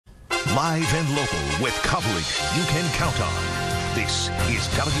Live and local with coverage you can count on. This is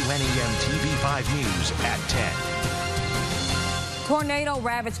WNEM TV5 News at 10.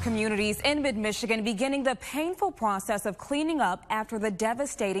 Tornado-ravaged communities in mid-Michigan beginning the painful process of cleaning up after the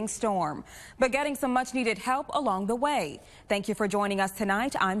devastating storm, but getting some much-needed help along the way. Thank you for joining us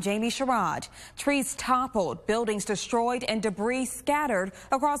tonight. I'm Jamie Sherrod. Trees toppled, buildings destroyed, and debris scattered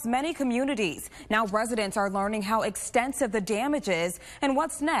across many communities. Now residents are learning how extensive the damage is and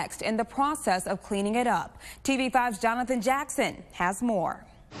what's next in the process of cleaning it up. TV5's Jonathan Jackson has more.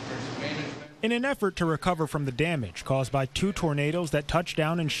 In an effort to recover from the damage caused by two tornadoes that touched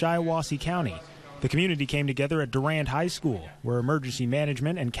down in Shiawassee County, the community came together at Durand High School, where emergency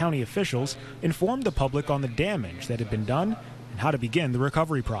management and county officials informed the public on the damage that had been done and how to begin the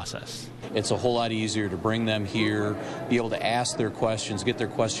recovery process. It's a whole lot easier to bring them here, be able to ask their questions, get their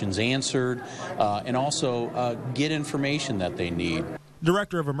questions answered, and also get information that they need.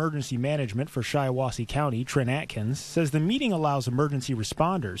 Director of Emergency Management for Shiawassee County, Trent Atkins, says the meeting allows emergency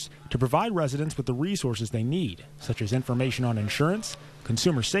responders to provide residents with the resources they need, such as information on insurance,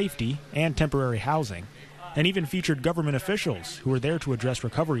 consumer safety, and temporary housing, and even featured government officials who are there to address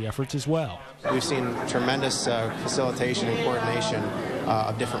recovery efforts as well. We've seen tremendous facilitation and coordination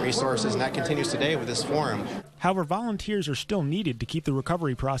of different resources, and that continues today with this forum. However, volunteers are still needed to keep the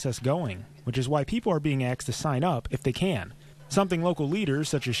recovery process going, which is why people are being asked to sign up if they can. Something local leaders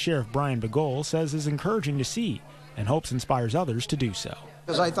such as Sheriff Brian Begole says is encouraging to see and hopes inspires others to do so.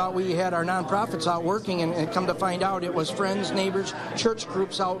 Because I thought we had our nonprofits out working, and come to find out it was friends, neighbors, church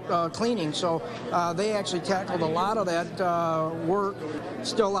groups out cleaning. So they actually tackled a lot of that work.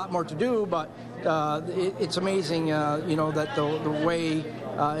 Still a lot more to do, but it's amazing, that the way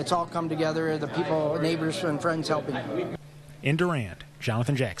it's all come together, the people, neighbors, and friends helping. In Durand,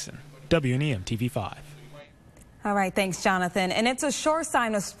 Jonathan Jackson, WNEM TV5. All right, thanks, Jonathan. And it's a sure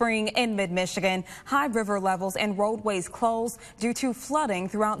sign of spring in mid-Michigan. High river levels and roadways closed due to flooding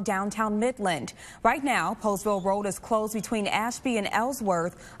throughout downtown Midland. Right now, Postville Road is closed between Ashby and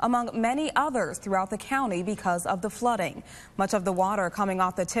Ellsworth, among many others throughout the county because of the flooding. Much of the water coming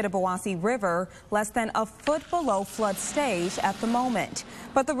off the Tittabawassee River, less than a foot below flood stage at the moment.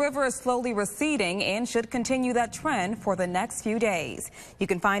 But the river is slowly receding and should continue that trend for the next few days. You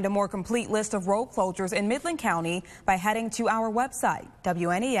can find a more complete list of road closures in Midland County by heading to our website,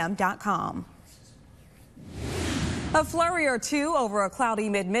 WNEM.com. A flurry or two over a cloudy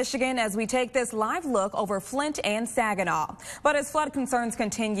mid-Michigan as we take this live look over Flint and Saginaw. But as flood concerns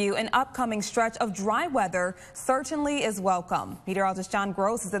continue, an upcoming stretch of dry weather certainly is welcome. Meteorologist John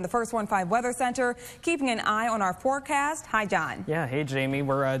Gross is in the First 1-5 Weather Center, keeping an eye on our forecast. Hi, John. Yeah, hey, Jamie.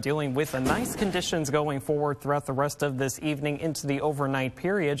 We're dealing with nice conditions going forward throughout the rest of this evening into the overnight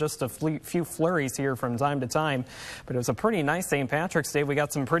period. Just a few flurries here from time to time. But it was a pretty nice St. Patrick's Day. We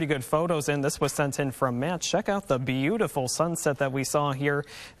got some pretty good photos in. This was sent in from Matt. Check out the beautiful sunset that we saw here.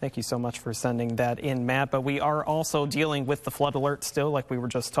 Thank you so much for sending that in, Matt. But we are also dealing with the flood alert still, like we were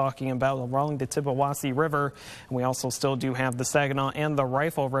just talking about, along the Tittabawassee River. And we also still do have the Saginaw and the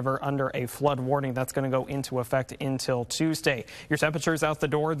Rifle River under a flood warning. That's going to go into effect until Tuesday. Your temperatures out the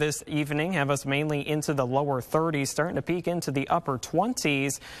door this evening have us mainly into the lower 30s, starting to peak into the upper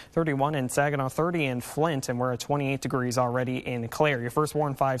 20s, 31 in Saginaw, 30 in Flint, and we're at 28 degrees already in Clare. Your First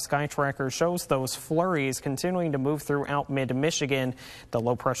 1-5 Sky Tracker shows those flurries continuing to move throughout mid-Michigan. The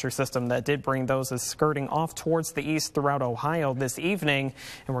low pressure system that did bring those is skirting off towards the east throughout Ohio this evening,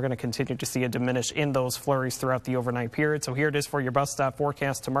 and we're going to continue to see a diminish in those flurries throughout the overnight period. So here it is for your bus stop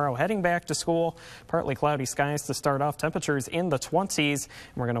forecast tomorrow. Heading back to school, partly cloudy skies to start off, temperatures in the 20s.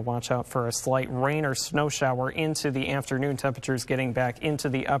 And we're going to watch out for a slight rain or snow shower into the afternoon, temperatures getting back into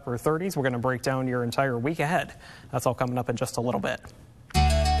the upper 30s. We're going to break down your entire week ahead. That's all coming up in just a little bit.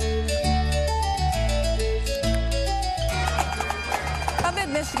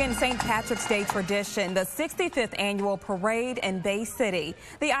 Michigan St. Patrick's Day tradition, the 65th annual parade in Bay City.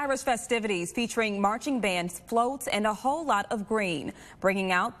 The Irish festivities featuring marching bands, floats, and a whole lot of green,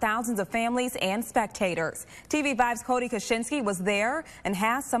 bringing out thousands of families and spectators. TV5's Cody Kaczynski was there and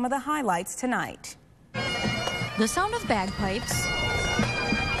has some of the highlights tonight. The sound of bagpipes,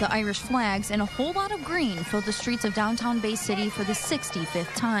 the Irish flags, and a whole lot of green filled the streets of downtown Bay City for the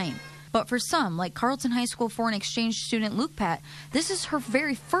 65th time. But for some, like Carleton High School foreign exchange student Luke Pat, this is her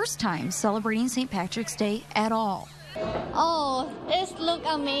very first time celebrating St. Patrick's Day at all. Oh, it looks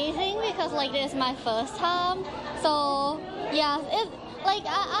amazing because this is my first time. So yeah,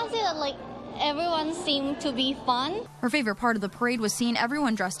 I say that everyone seemed to be fun. Her favorite part of the parade was seeing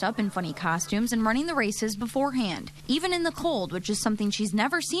everyone dressed up in funny costumes and running the races beforehand, even in the cold, which is something she's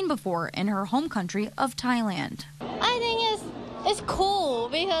never seen before in her home country of Thailand. I think it's it's cool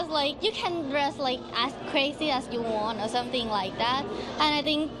because like you can dress like as crazy as you want or something like that, and I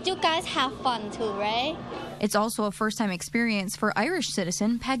think you guys have fun too, right? It's also a first-time experience for Irish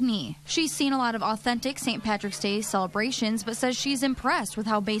citizen Peggy. She's seen a lot of authentic St. Patrick's Day celebrations, but says she's impressed with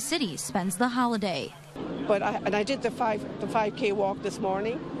how Bay City spends the holiday. But I did the 5K walk this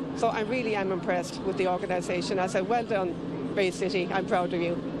morning, so I really am impressed with the organisation. I said, well done, Bay City. I'm proud of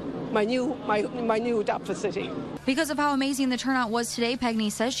you. My new adopted city. Because of how amazing the turnout was today, Peggy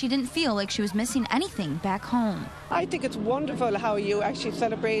says she didn't feel like she was missing anything back home. I think it's wonderful how you actually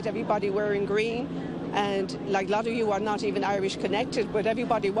celebrate everybody wearing green. And like a lot of you are not even Irish connected, but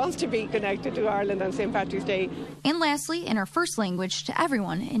everybody wants to be connected to Ireland on St. Patrick's Day. And lastly, in her first language to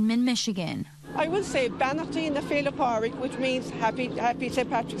everyone in mid-Michigan. I will say Banachty na Féile Pádraig, which means happy St.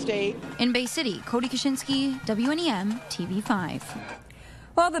 Patrick's Day. In Bay City, Cody Kaczynski, WNEM TV5.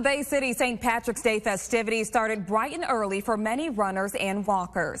 Well, the Bay City St. Patrick's Day festivities started bright and early for many runners and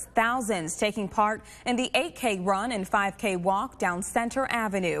walkers. Thousands taking part in the 8K run and 5K walk down Center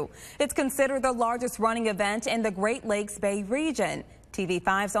Avenue. It's considered the largest running event in the Great Lakes Bay region.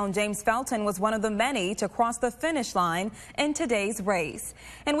 TV5's own James Felton was one of the many to cross the finish line in today's race.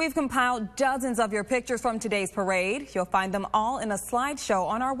 And we've compiled dozens of your pictures from today's parade. You'll find them all in a slideshow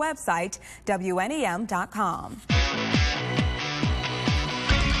on our website, WNEM.com.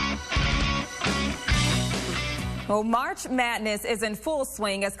 Well, March Madness is in full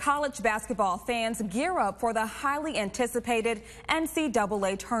swing as college basketball fans gear up for the highly anticipated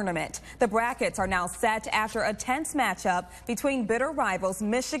NCAA tournament. The brackets are now set after a tense matchup between bitter rivals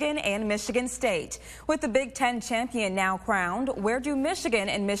Michigan and Michigan State. With the Big Ten champion now crowned, where do Michigan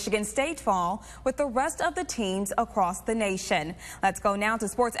and Michigan State fall with the rest of the teams across the nation? Let's go now to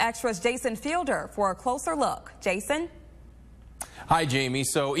Sports Extra's Jason Fielder for a closer look. Jason? Hi, Jamie.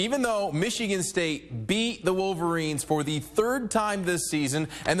 So even though Michigan State beat the Wolverines for the third time this season,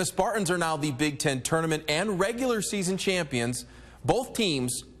 and the Spartans are now the Big Ten tournament and regular season champions, both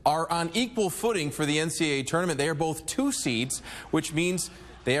teams are on equal footing for the NCAA tournament. They are both 2 seeds, which means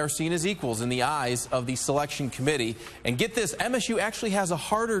they are seen as equals in the eyes of the selection committee. And get this, MSU actually has a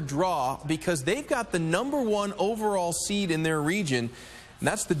harder draw because they've got the #1 overall seed in their region. And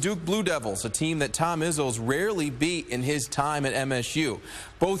that's the Duke Blue Devils, a team that Tom Izzo's rarely beat in his time at MSU.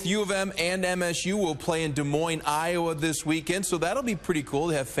 Both U of M and MSU will play in Des Moines, Iowa this weekend, so that'll be pretty cool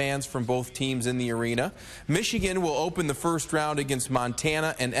to have fans from both teams in the arena. Michigan will open the first round against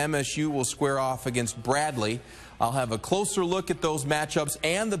Montana, and MSU will square off against Bradley. I'll have a closer look at those matchups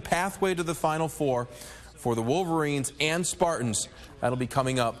and the pathway to the Final Four for the Wolverines and Spartans. That'll be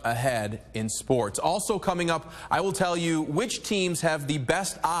coming up ahead in sports. Also coming up, I will tell you which teams have the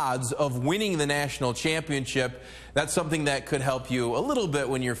best odds of winning the national championship. That's something that could help you a little bit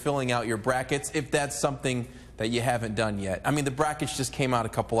when you're filling out your brackets, if that's something that you haven't done yet. I mean, the brackets just came out a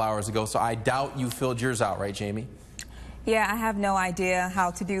couple hours ago, so I doubt you filled yours out, right, Jamie? Yeah, I have no idea how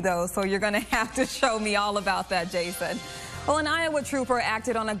to do those, so you're going to have to show me all about that, Jason. Well, an Iowa trooper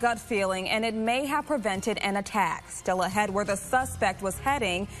acted on a gut feeling, and it may have prevented an attack. Still ahead where the suspect was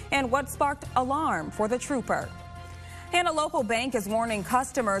heading and what sparked alarm for the trooper. And a local bank is warning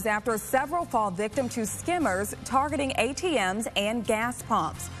customers after several fall victim to skimmers targeting ATMs and gas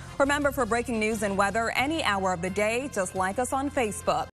pumps. Remember, for breaking news and weather any hour of the day, just like us on Facebook.